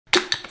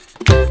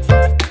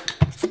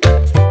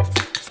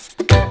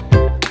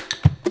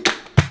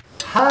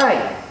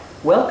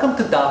Welcome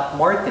to Doc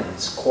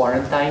Martin's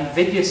Quarantine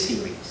video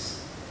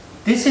series.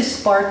 This is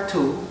part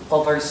 2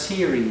 of our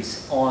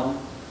series on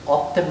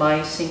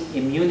optimizing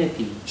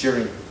immunity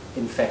during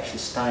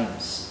infectious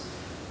times.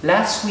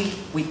 Last week,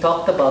 we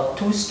talked about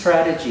 2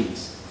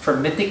 strategies for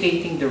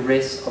mitigating the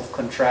risk of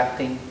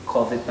contracting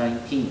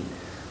COVID-19.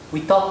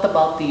 We talked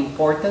about the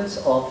importance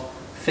of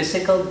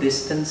physical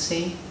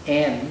distancing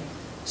and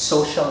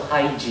social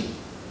hygiene.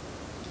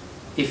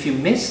 If you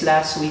missed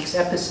last week's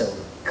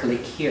episode,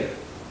 click here.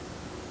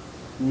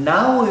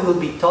 Now we will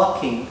be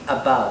talking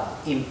about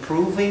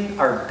improving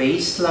our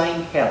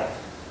baseline health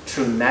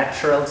through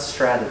natural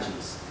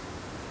strategies: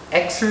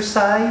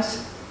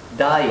 exercise,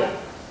 diet,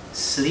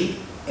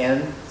 sleep,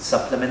 and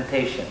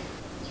supplementation.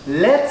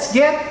 Let's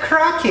get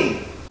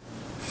cracking!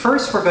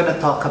 First, we're going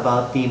to talk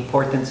about the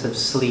importance of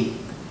sleep.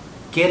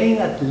 Getting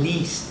at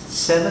least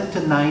 7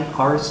 to 9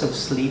 hours of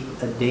sleep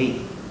a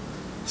day.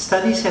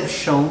 Studies have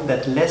shown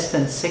that less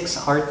than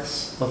 6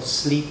 hours of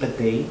sleep a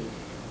day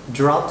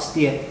drops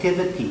the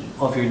activity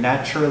of your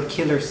natural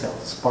killer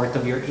cells, part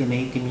of your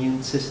innate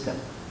immune system,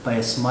 by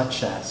as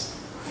much as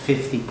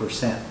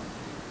 50%.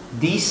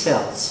 These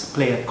cells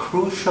play a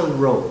crucial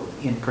role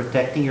in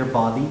protecting your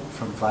body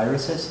from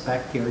viruses,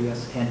 bacteria,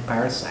 and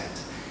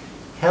parasites.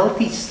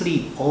 Healthy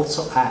sleep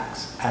also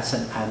acts as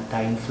an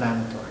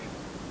anti-inflammatory.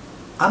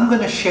 I'm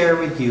going to share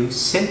with you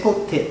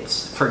simple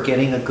tips for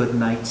getting a good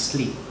night's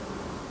sleep.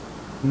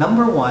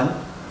 Number 1,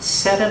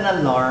 set an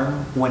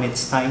alarm when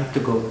it's time to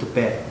go to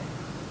bed.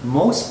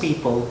 Most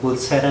people will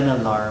set an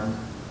alarm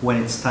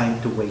when it's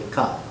time to wake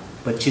up,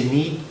 but you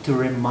need to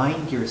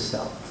remind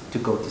yourself to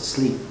go to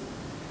sleep.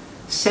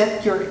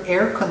 Set your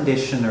air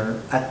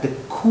conditioner at the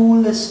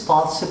coolest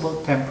possible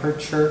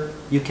temperature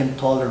you can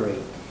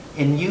tolerate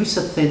and use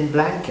a thin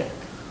blanket.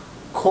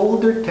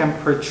 Colder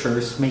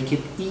temperatures make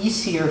it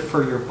easier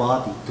for your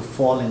body to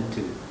fall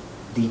into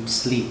deep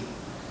sleep.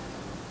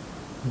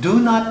 Do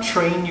not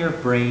train your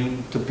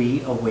brain to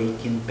be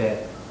awake in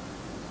bed.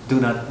 Do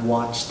not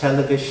watch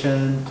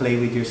television, play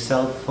with your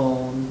cell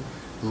phone,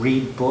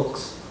 read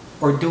books,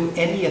 or do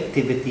any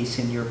activities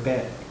in your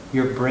bed.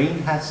 Your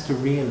brain has to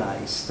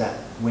realize that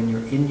when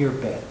you're in your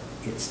bed,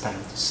 it's time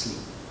to sleep.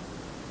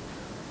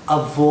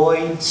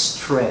 Avoid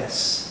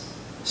stress.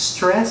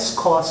 Stress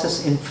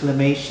causes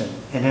inflammation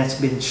and has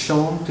been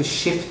shown to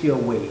shift you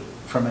away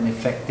from an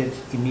effective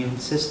immune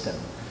system.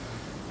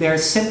 There are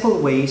simple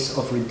ways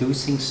of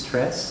reducing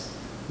stress.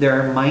 There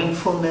are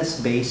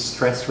mindfulness-based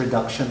stress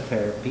reduction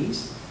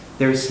therapies.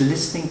 There is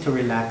listening to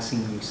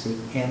relaxing music,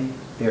 and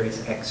there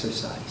is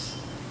exercise.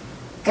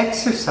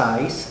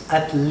 Exercise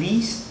at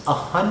least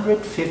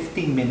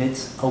 150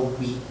 minutes a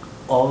week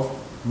of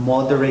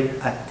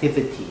moderate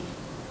activity.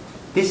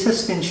 This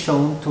has been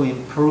shown to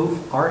improve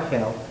our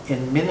health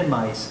and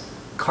minimize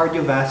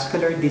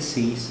cardiovascular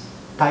disease,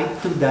 type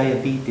 2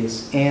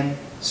 diabetes, and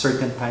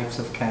certain types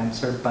of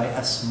cancer by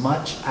as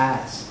much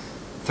as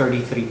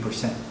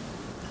 33%.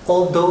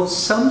 Although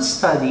some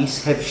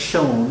studies have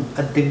shown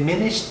a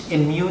diminished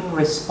immune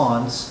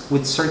response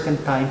with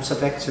certain types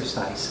of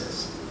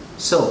exercises.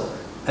 So,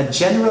 a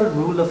general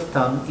rule of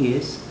thumb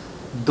is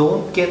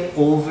don't get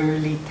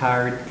overly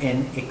tired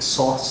and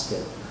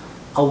exhausted.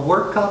 A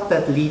workout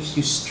that leaves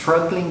you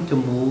struggling to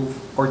move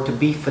or to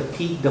be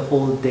fatigued the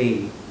whole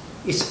day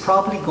is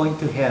probably going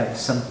to have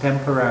some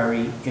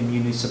temporary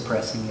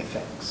immunosuppressing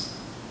effects.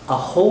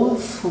 A whole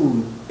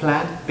food,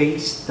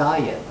 plant-based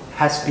diet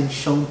has been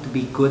shown to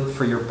be good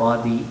for your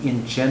body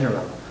in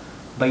general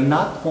by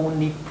not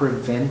only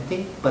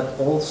preventing but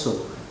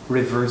also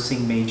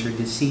reversing major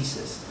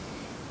diseases.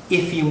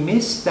 If you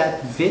missed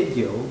that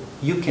video,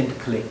 you can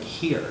click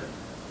here.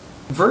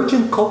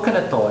 Virgin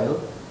coconut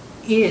oil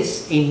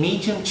is a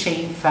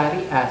medium-chain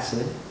fatty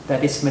acid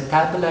that is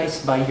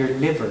metabolized by your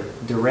liver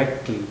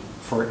directly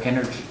for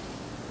energy.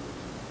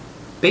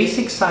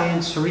 Basic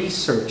science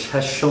research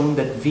has shown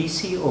that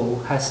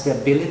VCO has the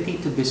ability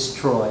to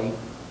destroy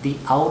the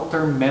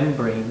outer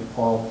membrane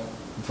of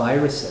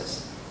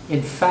viruses.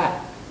 In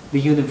fact,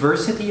 the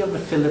University of the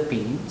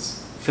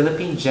Philippines,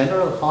 Philippine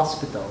General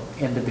Hospital,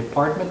 and the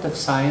Department of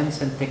Science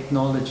and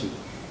Technology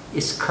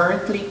is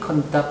currently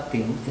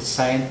conducting a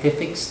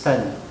scientific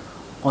study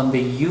on the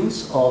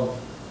use of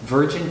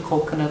virgin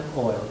coconut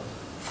oil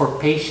for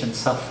patients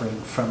suffering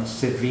from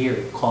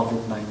severe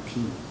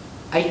COVID-19.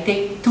 I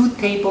take 2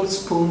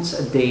 tablespoons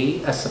a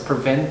day as a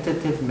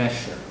preventative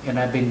measure, and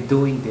I've been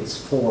doing this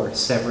for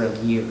several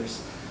years.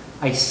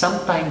 I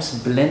sometimes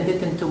blend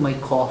it into my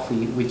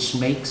coffee, which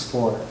makes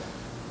for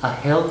a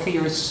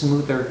healthier,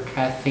 smoother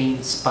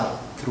caffeine spike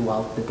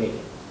throughout the day.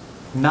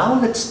 Now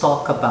let's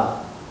talk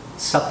about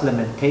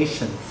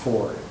supplementation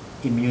for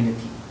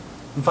immunity.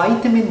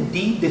 Vitamin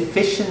D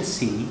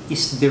deficiency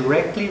is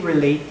directly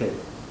related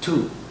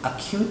to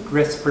acute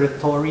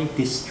respiratory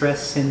distress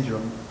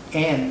syndrome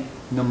and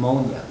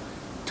pneumonia,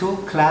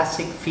 2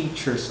 classic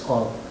features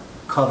of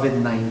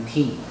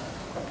COVID-19.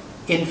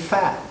 In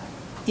fact,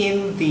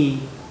 in the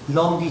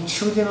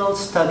longitudinal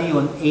study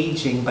on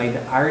aging by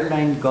the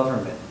Ireland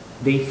government,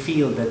 they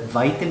feel that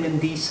vitamin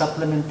D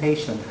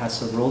supplementation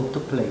has a role to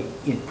play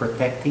in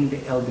protecting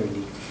the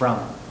elderly from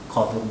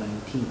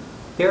COVID-19.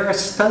 There are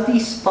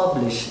studies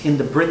published in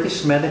the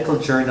British Medical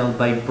Journal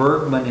by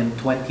Bergman in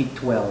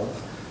 2012,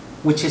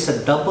 which is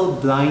a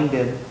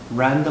double-blinded,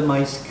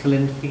 randomized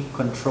clinically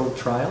controlled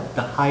trial,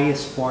 the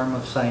highest form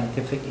of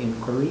scientific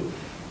inquiry,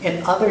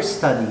 and other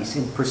studies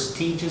in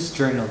prestigious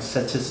journals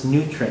such as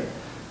Nutrient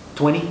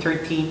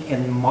 2013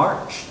 and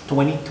March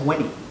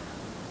 2020,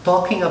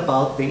 talking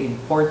about the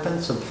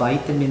importance of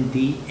vitamin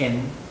D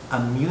and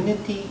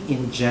immunity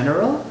in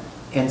general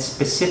and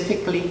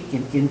specifically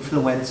in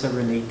influenza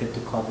related to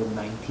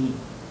COVID-19.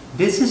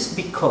 This is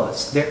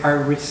because there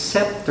are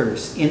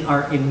receptors in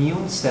our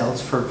immune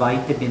cells for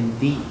vitamin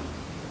D,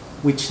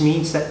 which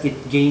means that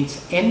it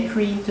gains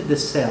entry into the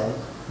cell,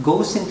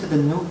 goes into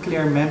the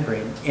nuclear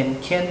membrane,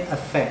 and can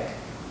affect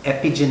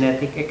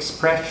epigenetic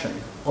expression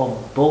of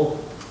both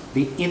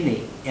the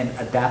innate and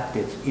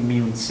adaptive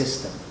immune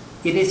system.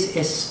 It is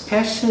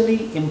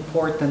especially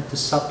important to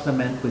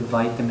supplement with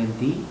vitamin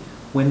D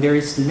when there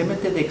is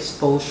limited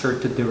exposure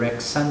to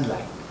direct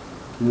sunlight,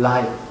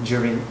 like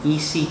during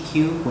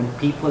ECQ when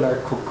people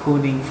are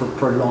cocooning for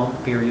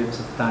prolonged periods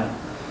of time,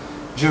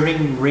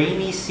 during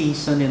rainy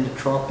season in the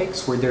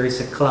tropics where there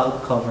is a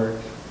cloud cover,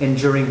 and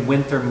during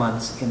winter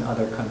months in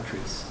other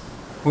countries.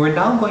 We're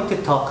now going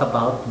to talk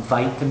about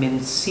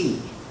vitamin C.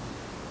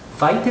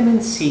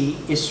 Vitamin C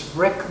is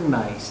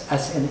recognized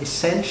as an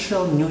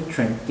essential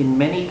nutrient in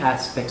many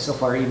aspects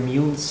of our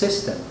immune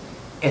system,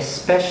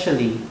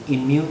 especially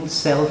immune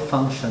cell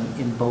function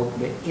in both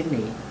the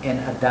innate and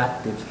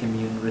adaptive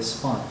immune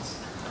response.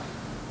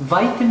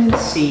 Vitamin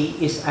C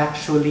is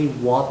actually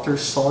water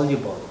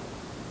soluble,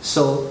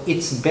 so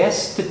it's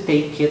best to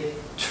take it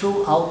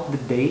throughout the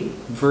day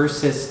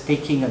versus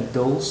taking a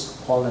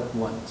dose all at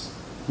once.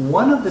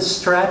 One of the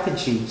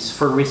strategies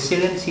for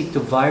resiliency to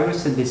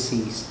virus and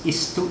disease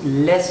is to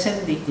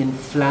lessen the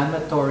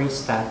inflammatory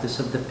status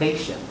of the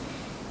patient.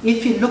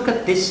 If you look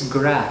at this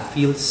graph,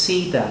 you'll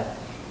see that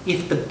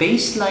if the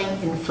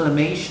baseline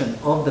inflammation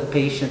of the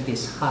patient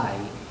is high,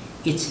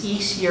 it's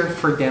easier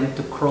for them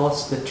to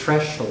cross the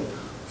threshold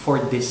for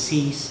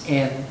disease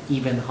and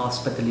even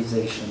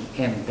hospitalization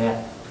and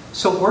death.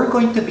 So we're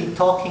going to be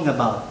talking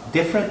about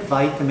different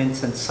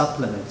vitamins and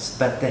supplements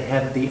that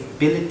have the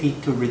ability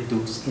to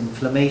reduce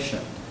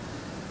inflammation.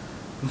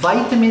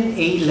 Vitamin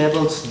A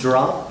levels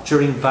drop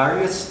during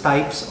various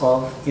types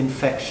of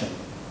infection,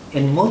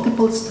 and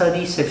multiple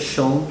studies have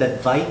shown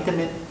that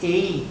vitamin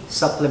A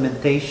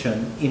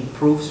supplementation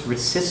improves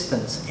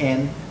resistance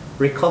and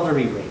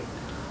recovery rate.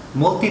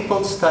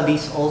 Multiple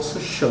studies also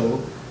show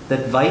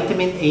that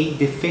vitamin A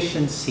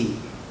deficiency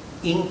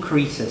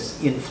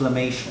increases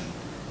inflammation.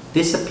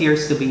 This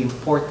appears to be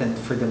important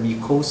for the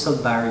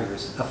mucosal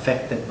barriers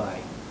affected by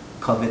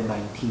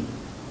COVID-19.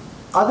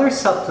 Other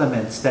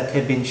supplements that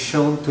have been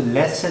shown to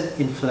lessen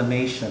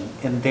inflammation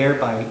and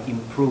thereby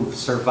improve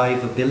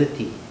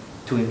survivability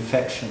to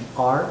infection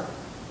are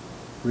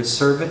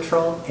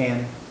resveratrol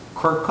and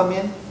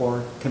curcumin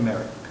or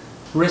turmeric.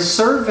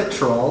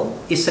 Resveratrol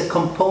is a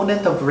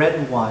component of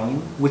red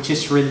wine which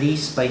is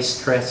released by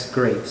stress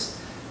grapes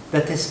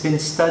that has been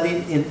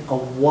studied in a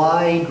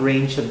wide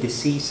range of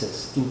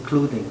diseases,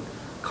 including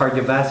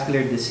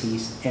cardiovascular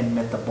disease and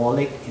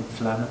metabolic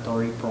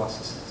inflammatory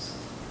processes.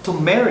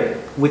 Turmeric,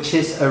 which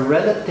is a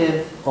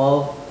relative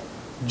of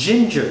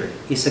ginger,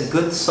 is a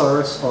good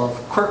source of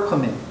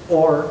curcumin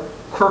or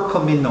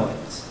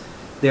curcuminoids.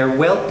 They are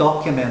well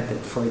documented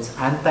for its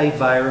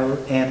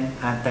antiviral and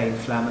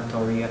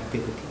anti-inflammatory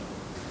activity.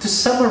 To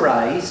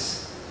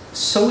summarize,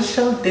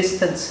 social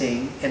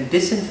distancing and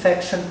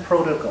disinfection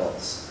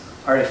protocols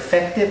are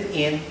effective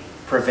in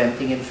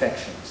preventing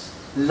infections.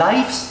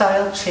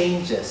 Lifestyle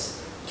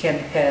changes can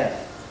have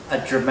a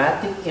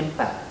dramatic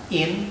impact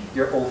in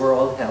your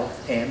overall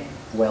health and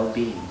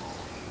well-being.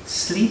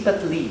 Sleep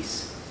at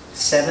least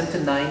 7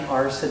 to 9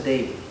 hours a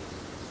day.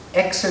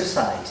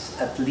 Exercise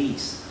at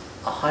least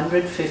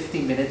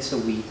 150 minutes a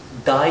week.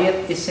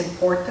 Diet is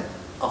important.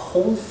 A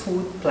whole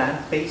food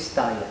plant-based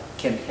diet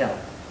can help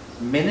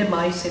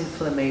minimize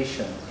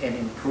inflammation and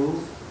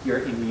improve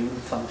your immune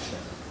function.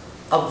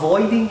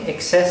 Avoiding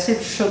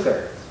excessive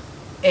sugar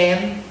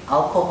and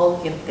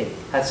alcohol intake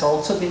has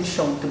also been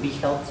shown to be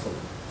helpful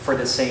for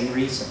the same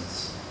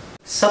reasons.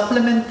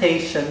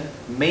 Supplementation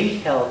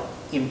may help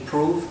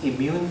improve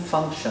immune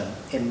function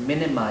and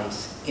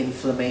minimize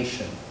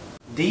inflammation.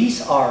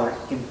 These are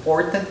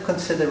important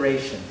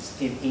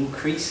considerations in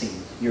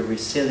increasing your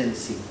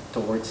resiliency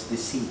towards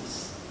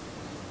disease.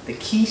 The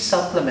key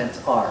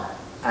supplements are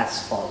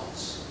as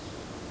follows.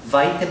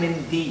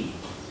 Vitamin D.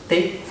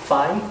 Take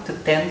 5 to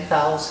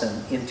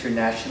 10,000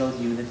 international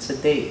units a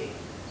day.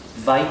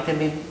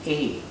 Vitamin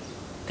A.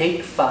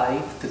 Take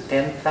 5 to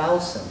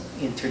 10,000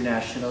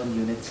 international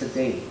units a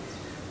day.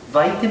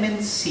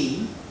 Vitamin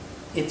C.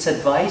 It's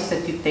advised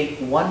that you take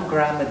 1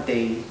 gram a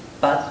day,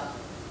 but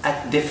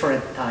at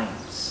different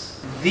times.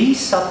 These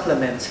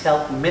supplements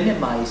help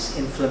minimize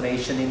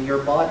inflammation in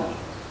your body.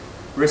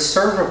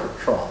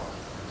 Resveratrol.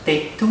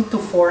 Take 2 to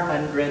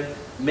 400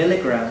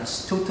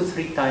 milligrams 2 to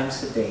 3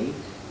 times a day,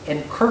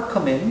 and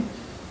curcumin,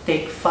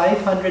 take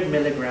 500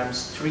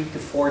 milligrams 3 to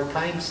 4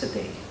 times a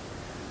day.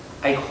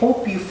 I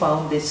hope you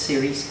found this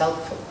series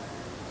helpful.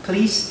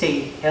 Please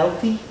stay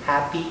healthy,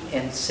 happy,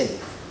 and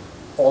safe,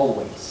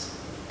 always.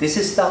 This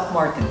is Doc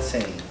Martin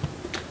saying,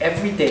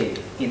 every day,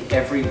 in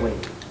every way,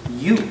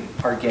 you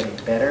are getting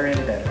better and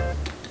better.